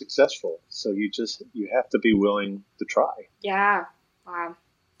 hugely successful. So you have to be willing to try. Yeah. Wow.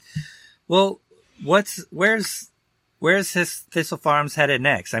 Well, where's Thistle Farms headed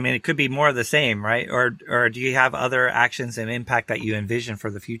next? I mean, it could be more of the same, right? Or do you have other actions and impact that you envision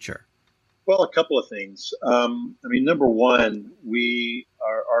for the future? Well, a couple of things. Number one,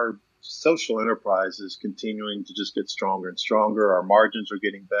 our social enterprise is continuing to just get stronger and stronger. Our margins are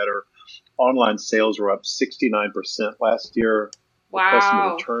getting better. Online sales were up 69% last year. Wow. The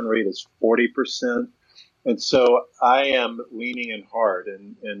customer return rate is 40%. And so I am leaning in hard.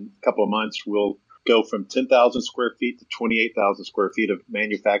 And in a couple of months, we'll go from 10,000 square feet to 28,000 square feet of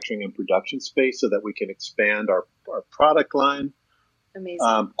manufacturing and production space so that we can expand our product line.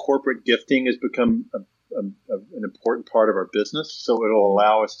 Amazing. Corporate gifting has become an important part of our business, so it'll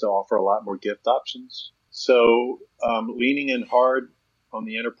allow us to offer a lot more gift options. So leaning in hard on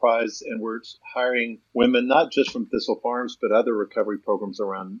the enterprise, and we're hiring women, not just from Thistle Farms, but other recovery programs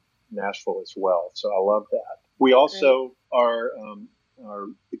around Nashville as well. So I love that. We also are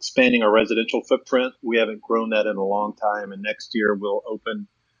expanding our residential footprint. We haven't grown that in a long time, and next year we'll open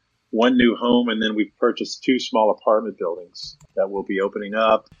one new home, and then we've purchased 2 small apartment buildings that will be opening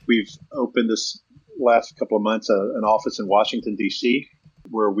up. We've opened this last couple of months an office in Washington, D.C.,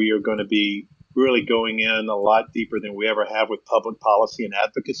 where we are going to be really going in a lot deeper than we ever have with public policy and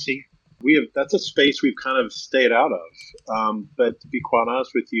advocacy. That's a space we've kind of stayed out of. But to be quite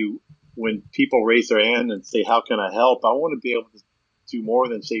honest with you, when people raise their hand and say, "How can I help?" I want to be able to do more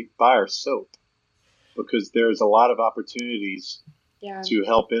than say, "Buy our soap," because there's a lot of opportunities to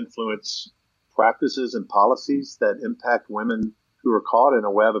help influence practices and policies that impact women who are caught in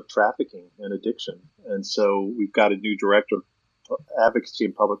a web of trafficking and addiction. And so we've got a new director of advocacy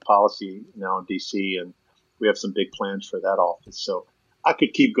and public policy now in DC, and we have some big plans for that office. So I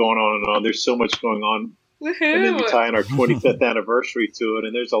could keep going on and on. There's so much going on. Woohoo. And then you tie in our 25th anniversary to it,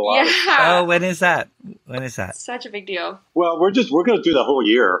 and there's a lot of... Oh, when is that? When is that? Such a big deal. Well, we're going to do the whole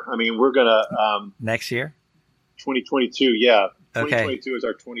year. I mean, we're going to... next year? 2022, yeah. Okay. 2022 is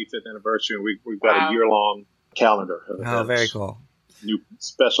our 25th anniversary, and we've got a year-long calendar. Oh, very cool. New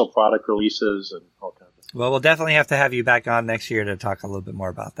special product releases and all kinds of stuff. Well, we'll definitely have to have you back on next year to talk a little bit more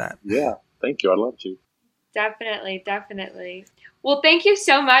about that. Yeah, thank you. I'd love to. Definitely. Well, thank you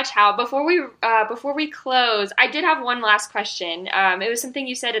so much, Hal. Before we close, I did have one last question. It was something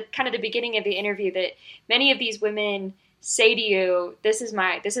you said at kind of the beginning of the interview, that many of these women say to you, this isn't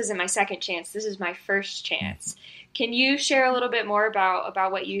my second chance, this is my first chance. Can you share a little bit more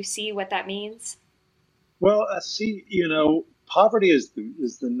about what you see, what that means? Well, I see, poverty is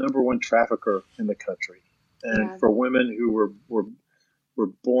the number one trafficker in the country. And for women who were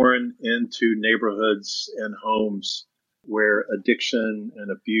born into neighborhoods and homes where addiction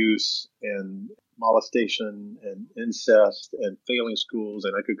and abuse and molestation and incest and failing schools,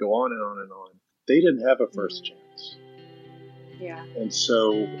 and I could go on and on and on, they didn't have a first chance. Yeah. And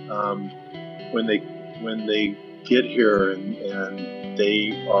so when they get here and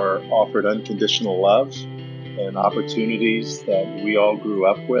they are offered unconditional love and opportunities that we all grew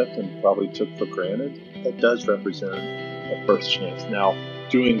up with and probably took for granted, that does represent a first chance. Now,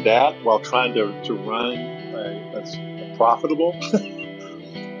 doing that while trying to run a profitable,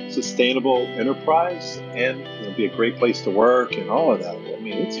 sustainable enterprise and be a great place to work and all of that. I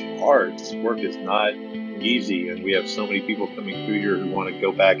mean, it's hard. This work is not easy, and we have so many people coming through here who want to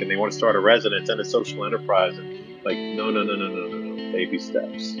go back and they want to start a residence and a social enterprise, and no, baby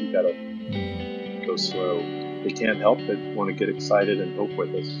steps. You got to go slow. They can't help but want to get excited and hope with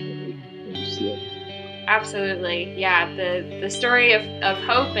us when you see it. Absolutely, yeah. The story of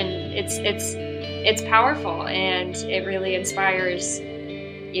hope, and it's powerful, and it really inspires.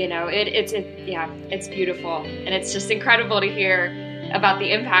 It's beautiful, and it's just incredible to hear about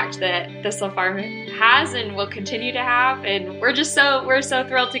the impact that Thistle Farm has and will continue to have. And we're so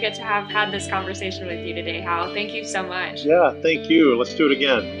thrilled to get to have had this conversation with you today, Hal. Thank you so much. Yeah, thank you. Let's do it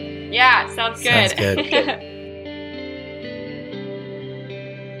again. Yeah, sounds good. Sounds good.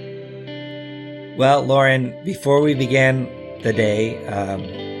 Well, Lauren, before we began the day,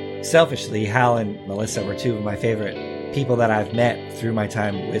 selfishly, Hal and Melissa were two of my favorite people that I've met through my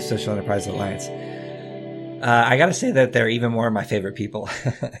time with Social Enterprise Alliance. I got to say that they're even more of my favorite people.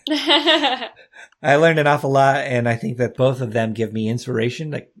 I learned an awful lot, and I think that both of them give me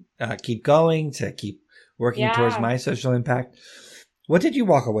inspiration to keep going, to keep working towards my social impact. What did you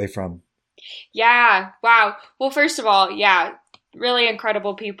walk away from? Yeah. Wow. Well, first of all, really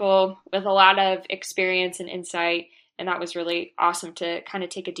incredible people with a lot of experience and insight. And that was really awesome to kind of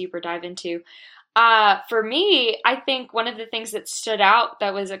take a deeper dive into. For me, I think one of the things that stood out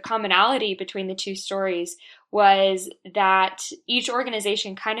that was a commonality between the two stories was that each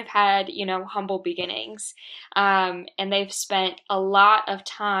organization kind of had, humble beginnings. And they've spent a lot of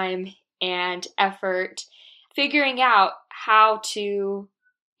time and effort figuring out how to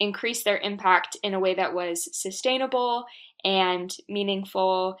increase their impact in a way that was sustainable and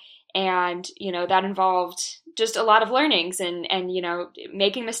meaningful. And, that involved just a lot of learnings and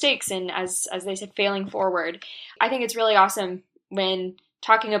making mistakes and, as they said, failing forward. I think it's really awesome when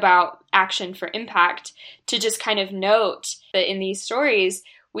talking about action for impact to just kind of note that in these stories,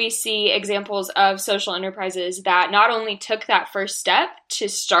 we see examples of social enterprises that not only took that first step to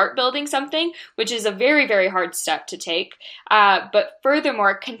start building something, which is a very, very hard step to take, but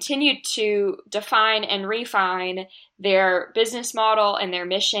furthermore continued to define and refine their business model and their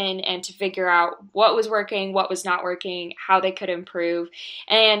mission and to figure out what was working, what was not working, how they could improve.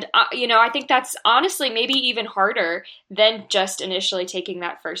 And, I think that's honestly maybe even harder than just initially taking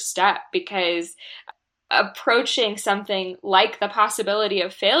that first step, because approaching something like the possibility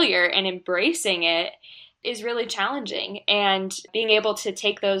of failure and embracing it is really challenging. And being able to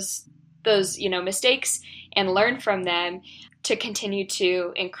take those mistakes and learn from them to continue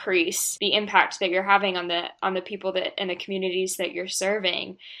to increase the impact that you're having on the people that and the communities that you're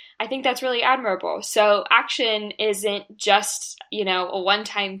serving, I think that's really admirable. So action isn't just, a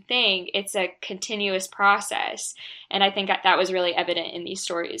one-time thing. It's a continuous process. And I think that was really evident in these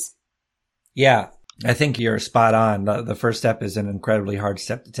stories. Yeah, I think you're spot on. The first step is an incredibly hard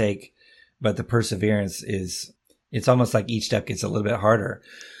step to take, but the perseverance it's almost like each step gets a little bit harder.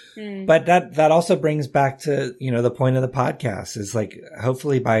 But that also brings back to, the point of the podcast is like,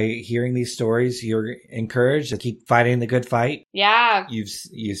 hopefully by hearing these stories, you're encouraged to keep fighting the good fight. Yeah.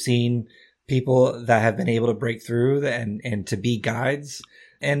 You've seen people that have been able to break through and to be guides.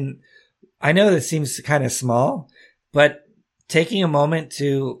 And I know this seems kind of small, but taking a moment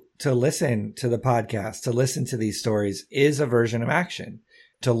to listen to the podcast, to listen to these stories is a version of action,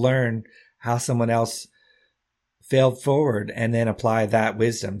 to learn how someone else failed forward and then apply that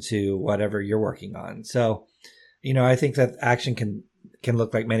wisdom to whatever you're working on. So, I think that action can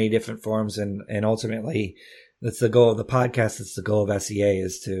look like many different forms, and ultimately that's the goal of the podcast. It's the goal of SEA,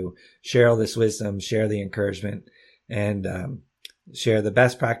 is to share all this wisdom, share the encouragement, and share the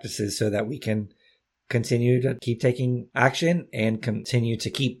best practices so that we can continue to keep taking action and continue to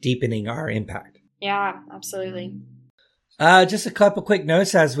keep deepening our impact. Yeah, absolutely. Just a couple quick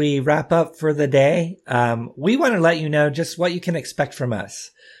notes as we wrap up for the day. We want to let you know just what you can expect from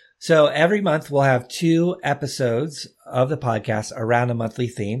us. So every month we'll have 2 episodes of the podcast around a monthly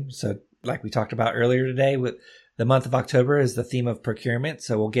theme. So like we talked about earlier today, with the month of October is the theme of procurement.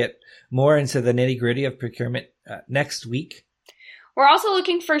 So we'll get more into the nitty gritty of procurement next week. We're also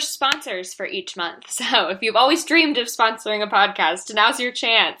looking for sponsors for each month. So if you've always dreamed of sponsoring a podcast, now's your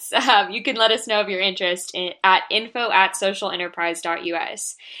chance. You can let us know of your interest at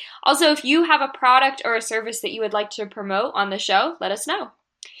info@socialenterprise.us. Also, if you have a product or a service that you would like to promote on the show, let us know.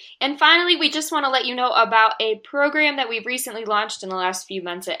 And finally, we just want to let you know about a program that we've recently launched in the last few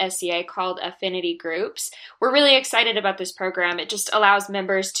months at SEA called Affinity Groups. We're really excited about this program. It just allows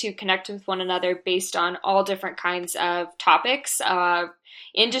members to connect with one another based on all different kinds of topics,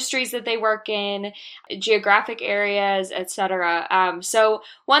 industries that they work in, geographic areas, etc. So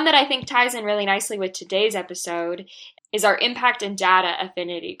one that I think ties in really nicely with today's episode is our Impact and Data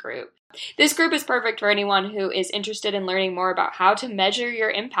Affinity Group. This group is perfect for anyone who is interested in learning more about how to measure your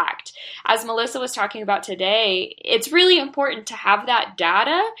impact. As Melissa was talking about today, it's really important to have that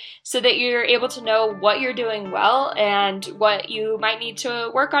data so that you're able to know what you're doing well and what you might need to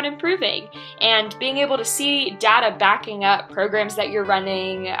work on improving. And being able to see data backing up programs that you're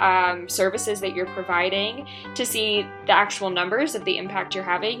running, services that you're providing, to see the actual numbers of the impact you're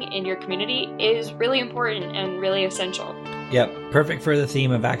having in your community is really important and really essential. Yep, perfect for the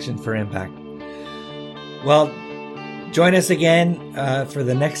theme of Action for Impact. Well, join us again for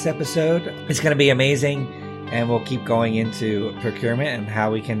the next episode. It's going to be amazing, and we'll keep going into procurement and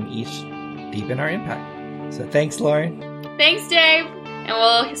how we can each deepen our impact. So thanks, Lauren. Thanks, Dave, and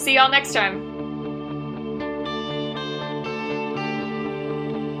we'll see y'all next time.